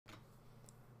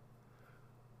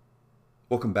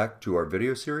Welcome back to our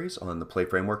video series on the Play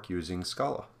framework using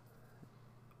Scala.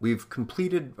 We've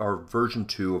completed our version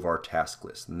 2 of our task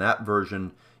list, and that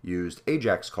version used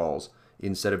Ajax calls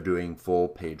instead of doing full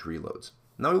page reloads.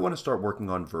 Now we want to start working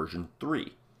on version 3.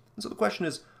 And so the question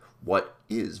is, what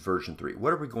is version 3?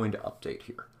 What are we going to update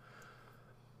here?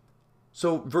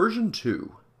 So version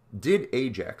 2 did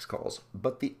Ajax calls,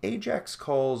 but the Ajax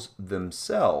calls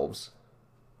themselves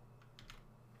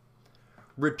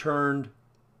returned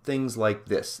things like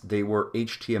this. They were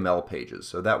HTML pages.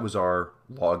 So that was our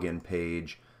login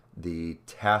page. The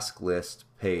task list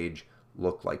page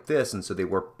looked like this. And so they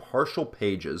were partial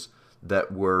pages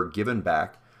that were given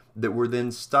back that were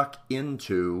then stuck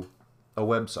into a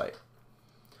website.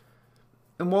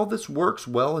 And while this works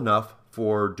well enough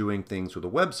for doing things with a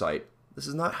website, this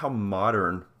is not how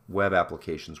modern web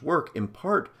applications work, in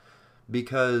part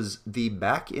because the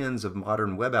back ends of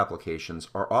modern web applications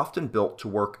are often built to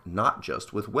work not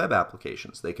just with web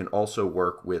applications. They can also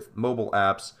work with mobile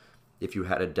apps. If you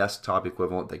had a desktop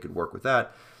equivalent, they could work with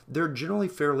that. They're generally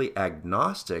fairly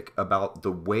agnostic about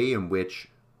the way in which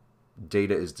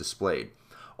data is displayed.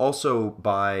 Also,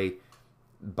 by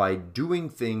doing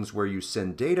things where you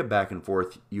send data back and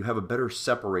forth, you have a better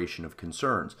separation of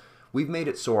concerns. We've made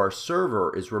it so our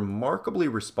server is remarkably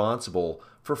responsible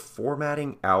for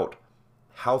formatting out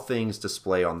how things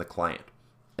display on the client.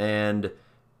 And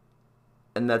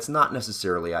that's not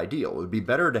necessarily ideal. It would be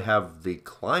better to have the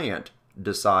client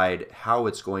decide how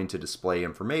it's going to display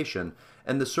information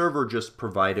and the server just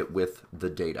provide it with the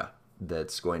data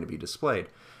that's going to be displayed.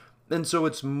 And so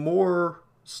it's more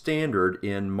standard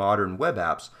in modern web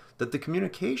apps that the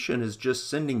communication is just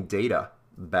sending data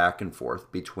back and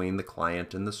forth between the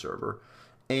client and the server,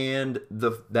 and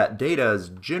that data is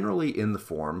generally in the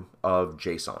form of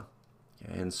JSON.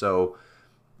 And so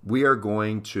we are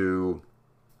going to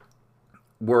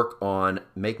work on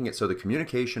making it so the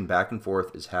communication back and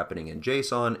forth is happening in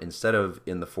JSON instead of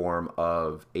in the form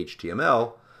of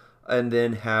HTML, and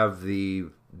then have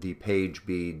the page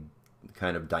be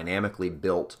kind of dynamically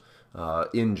built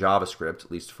in JavaScript,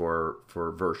 at least for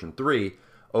version 3,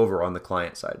 over on the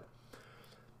client side.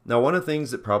 Now, one of the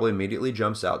things that probably immediately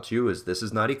jumps out to you is this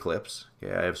is not Eclipse.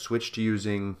 Okay, I have switched to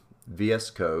using VS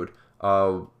Code.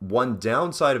 One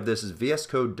downside of this is VS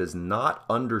Code does not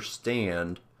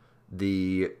understand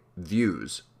the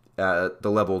views at the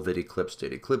level that Eclipse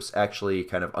did. Eclipse actually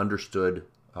kind of understood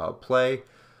play.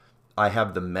 I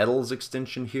have the Metals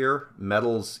extension here.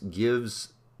 Metals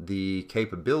gives the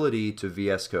capability to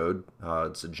VS Code.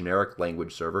 It's a generic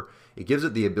language server. It gives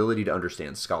it the ability to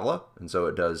understand Scala, and so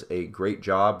it does a great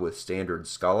job with standard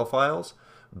Scala files,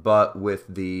 but with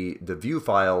the view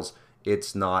files,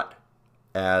 it's not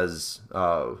as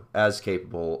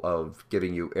capable of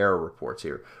giving you error reports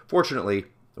here. Fortunately,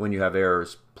 when you have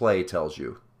errors, Play tells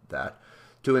you that.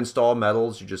 To install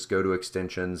Metals, you just go to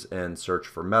Extensions and search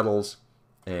for Metals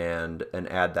and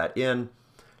add that in.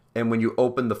 And when you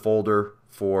open the folder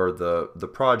for the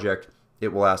project,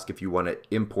 it will ask if you want to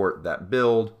import that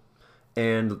build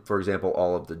and, for example,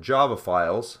 all of the Java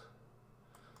files.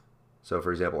 So,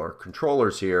 for example, our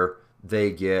controllers here,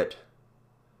 they get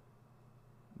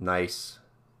nice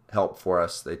help for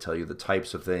us. They tell you the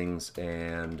types of things,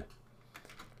 and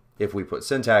if we put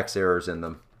syntax errors in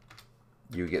them,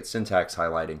 you get syntax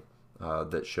highlighting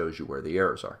that shows you where the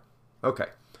errors are. Okay.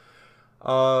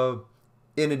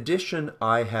 In addition,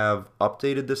 I have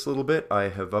updated this a little bit. I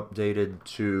have updated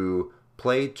to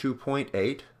Play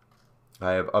 2.8.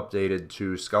 I have updated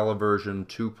to Scala version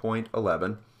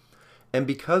 2.11. And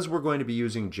because we're going to be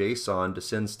using JSON to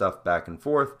send stuff back and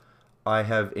forth, I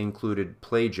have included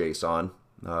Play JSON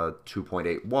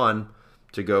 2.81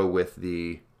 to go with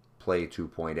the Play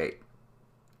 2.8.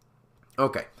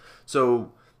 Okay,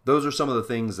 so those are some of the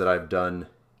things that I've done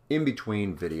in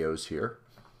between videos here.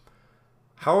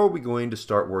 How are we going to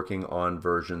start working on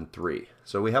version 3?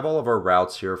 So we have all of our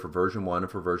routes here for version 1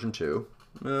 and for version 2.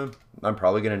 I'm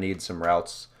probably going to need some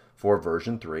routes for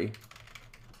version 3.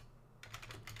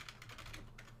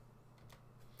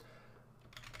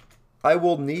 I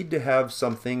will need to have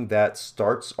something that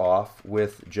starts off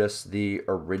with just the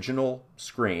original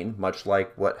screen, much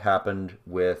like what happened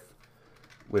with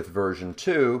version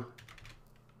 2.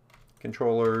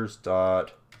 Controllers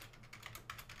dot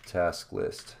task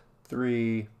list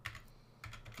 3,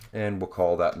 and we'll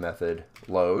call that method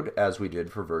load as we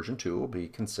did for version 2. We'll be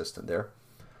consistent there.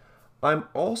 I'm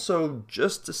also,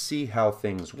 just to see how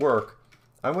things work,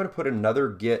 I'm going to put another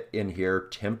get in here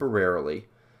temporarily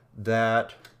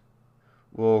that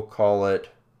we'll call it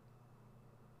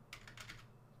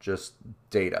just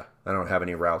data. I don't have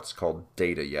any routes called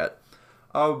data yet.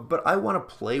 But I want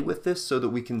to play with this so that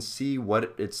we can see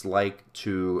what it's like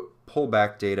to pull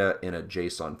back data in a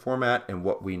JSON format and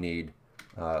what we need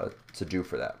to do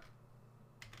for that.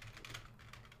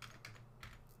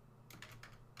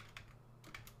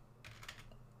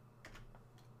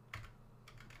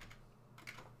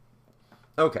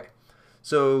 Okay,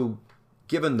 so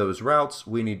given those routes,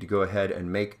 we need to go ahead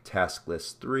and make task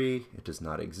list 3. It does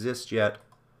not exist yet.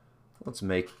 Let's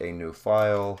make a new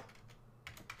file,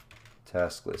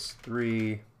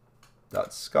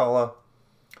 tasklist3.scala.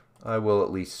 I will at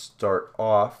least start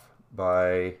off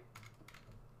by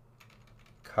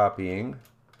copying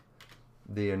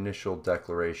the initial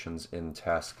declarations in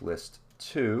task list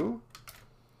 2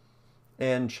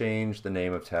 and change the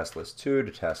name of task list 2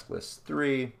 to task list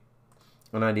 3.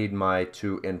 And I need my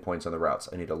 2 endpoints on the routes.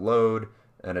 I need a load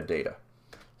and a data.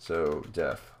 So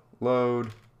def load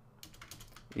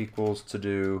equals to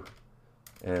do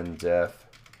and def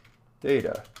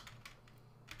data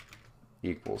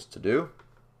equals to do.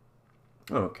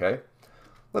 Okay,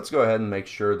 let's go ahead and make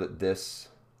sure that this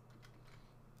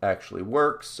actually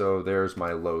works. So there's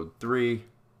my load 3.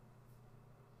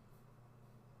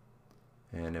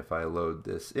 And if I load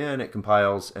this in, it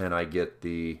compiles and I get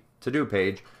the to-do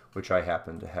page, which I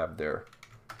happen to have there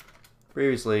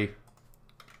previously.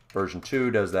 Version 2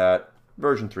 does that.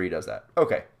 Version 3 does that.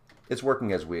 Okay, it's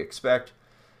working as we expect.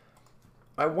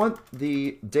 I want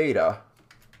the data.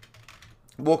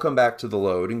 We'll come back to the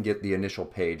load and get the initial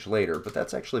page later, but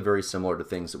that's actually very similar to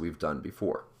things that we've done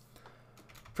before.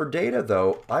 For data,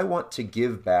 though, I want to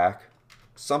give back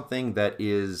something that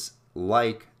is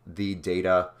like the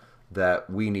data that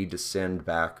we need to send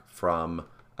back from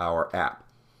our app.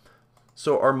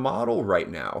 So our model right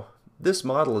now, this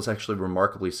model is actually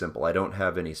remarkably simple. I don't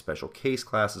have any special case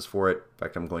classes for it. In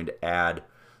fact, I'm going to add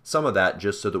some of that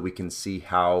just so that we can see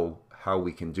how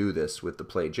we can do this with the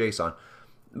play JSON.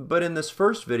 But in this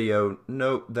first video,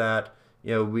 note that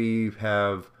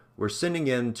we're sending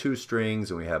in 2 strings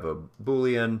and we have a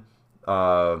Boolean.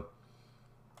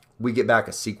 We get back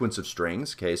a sequence of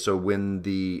strings. Okay, so when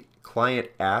the client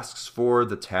asks for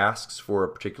the tasks for a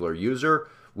particular user,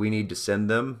 we need to send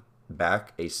them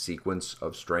back a sequence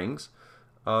of strings.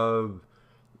 And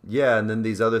then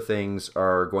these other things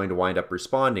are going to wind up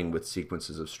responding with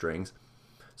sequences of strings.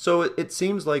 So it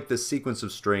seems like this sequence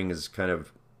of string is kind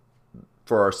of,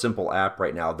 for our simple app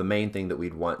right now, the main thing that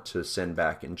we'd want to send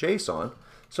back in JSON.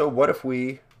 So what if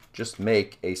we just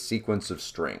make a sequence of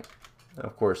string? Now,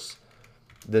 of course,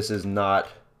 this is not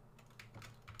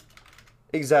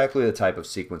exactly the type of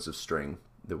sequence of string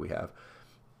that we have.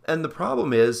 And the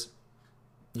problem is,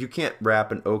 you can't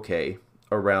wrap an OK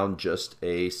around just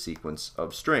a sequence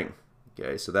of string.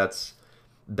 Okay, so that's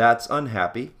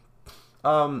unhappy.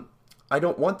 I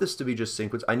don't want this to be just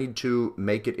sequence. I need to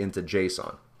make it into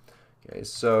JSON. Okay,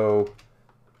 so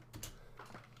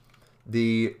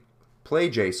the play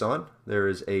JSON, there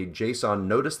is a JSON.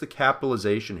 Notice the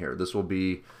capitalization here. This will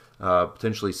be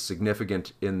potentially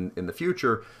significant in the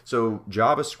future. So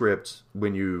JavaScript,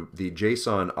 the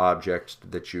JSON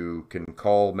object that you can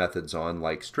call methods on,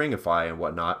 like stringify and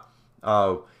whatnot,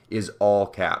 is all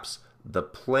caps. The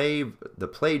play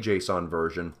JSON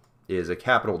version is a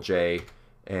capital J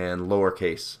and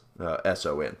lowercase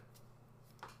SON.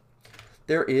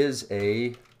 There is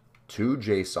a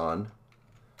toJSON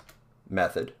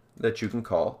method that you can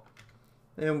call,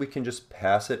 and we can just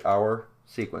pass it our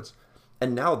sequence.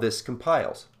 And now this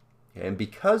compiles. And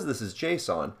because this is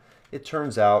JSON, it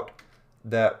turns out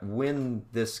that when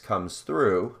this comes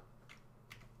through,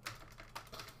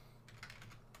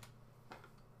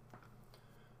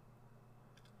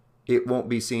 it won't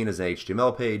be seen as an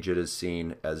HTML page, it is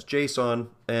seen as JSON,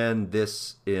 and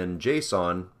this in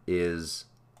JSON is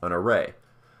an array.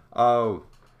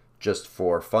 Just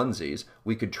for funsies,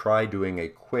 we could try doing a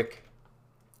quick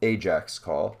Ajax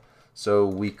call. So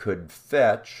we could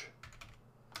fetch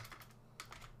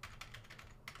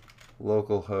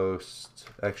localhost,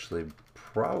 actually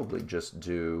probably just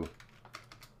do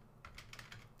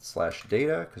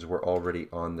 /data because we're already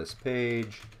on this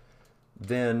page.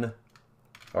 Then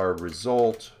our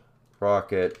result,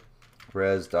 rocket,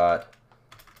 res dot,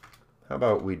 how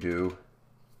about we do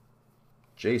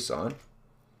JSON.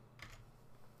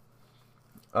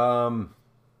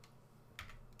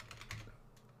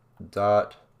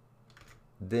 Dot,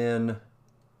 then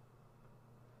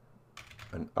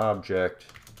an object,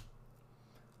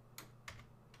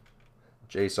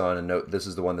 JSON, and note this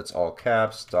is the one that's all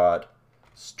caps, dot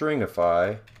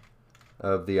stringify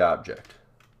of the object.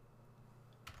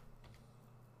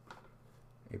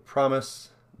 A promise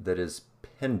that is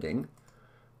pending.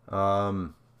 Why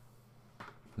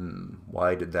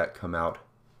did that come out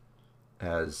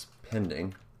as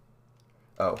pending.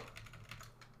 Oh,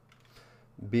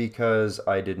 because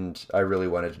I really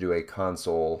wanted to do a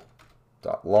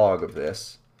console.log of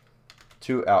this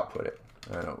to output it.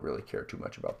 I don't really care too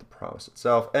much about the promise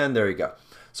itself. And there you go.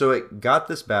 So it got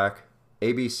this back,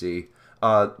 ABC.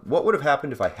 What would have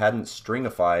happened if I hadn't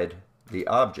stringified the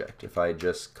object? If I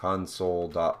just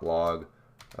console.log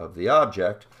of the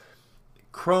object?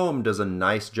 Chrome does a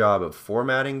nice job of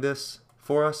formatting this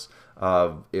for us.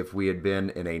 If we had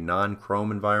been in a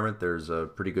non-Chrome environment, there's a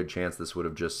pretty good chance this would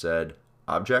have just said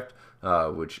object,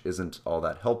 which isn't all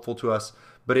that helpful to us,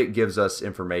 but it gives us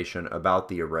information about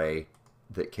the array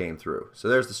that came through. So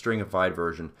there's the stringified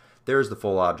version. There's the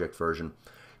full object version.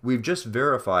 We've just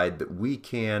verified that we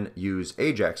can use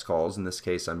Ajax calls. In this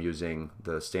case, I'm using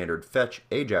the standard fetch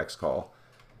Ajax call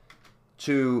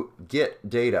to get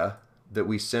data that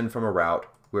we send from a route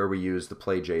where we use the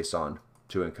play JSON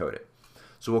to encode it.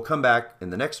 So we'll come back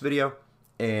in the next video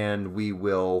and we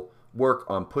will work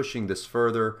on pushing this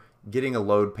further, getting a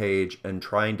load page and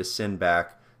trying to send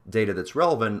back data that's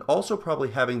relevant, also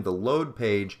probably having the load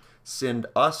page send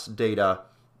us data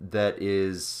that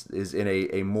is in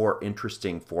a more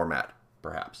interesting format,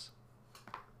 perhaps.